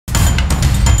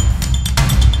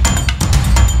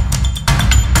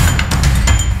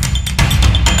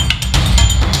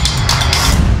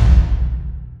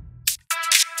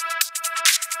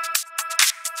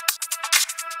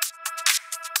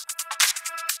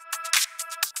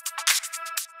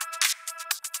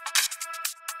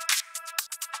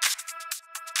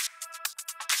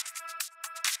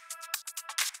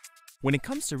When it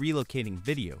comes to relocating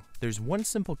video, there's one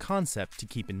simple concept to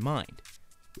keep in mind: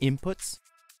 inputs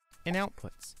and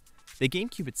outputs. The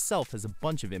GameCube itself has a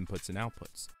bunch of inputs and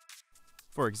outputs.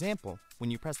 For example, when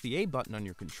you press the A button on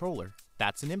your controller,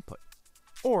 that's an input.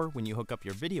 Or when you hook up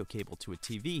your video cable to a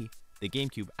TV, the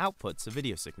GameCube outputs a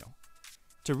video signal.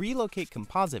 To relocate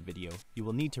composite video, you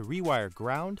will need to rewire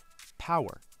ground,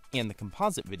 power, and the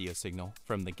composite video signal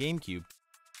from the GameCube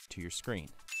to your screen.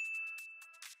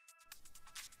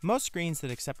 Most screens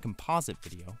that accept composite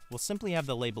video will simply have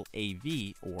the label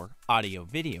AV or audio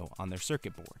video on their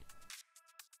circuit board.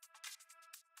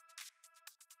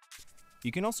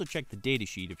 You can also check the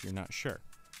datasheet if you're not sure.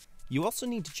 You also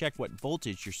need to check what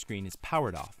voltage your screen is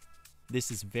powered off. This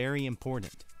is very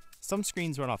important. Some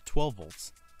screens run off 12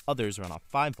 volts, others run off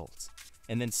 5 volts,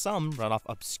 and then some run off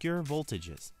obscure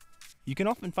voltages. You can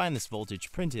often find this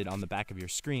voltage printed on the back of your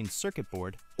screen's circuit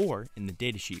board or in the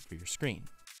datasheet for your screen.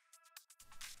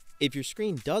 If your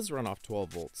screen does run off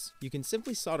 12 volts, you can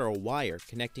simply solder a wire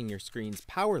connecting your screen's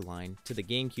power line to the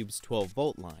GameCube's 12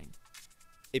 volt line.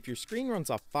 If your screen runs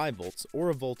off 5 volts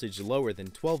or a voltage lower than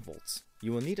 12 volts,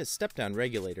 you will need a step-down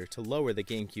regulator to lower the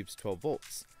GameCube's 12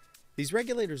 volts. These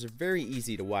regulators are very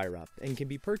easy to wire up and can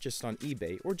be purchased on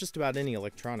eBay or just about any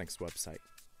electronics website.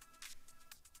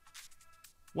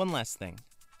 One last thing.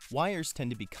 Wires tend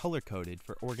to be color-coded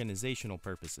for organizational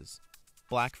purposes.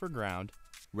 Black for ground,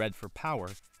 red for power,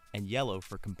 and yellow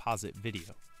for composite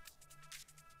video.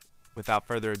 Without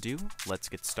further ado, let's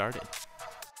get started.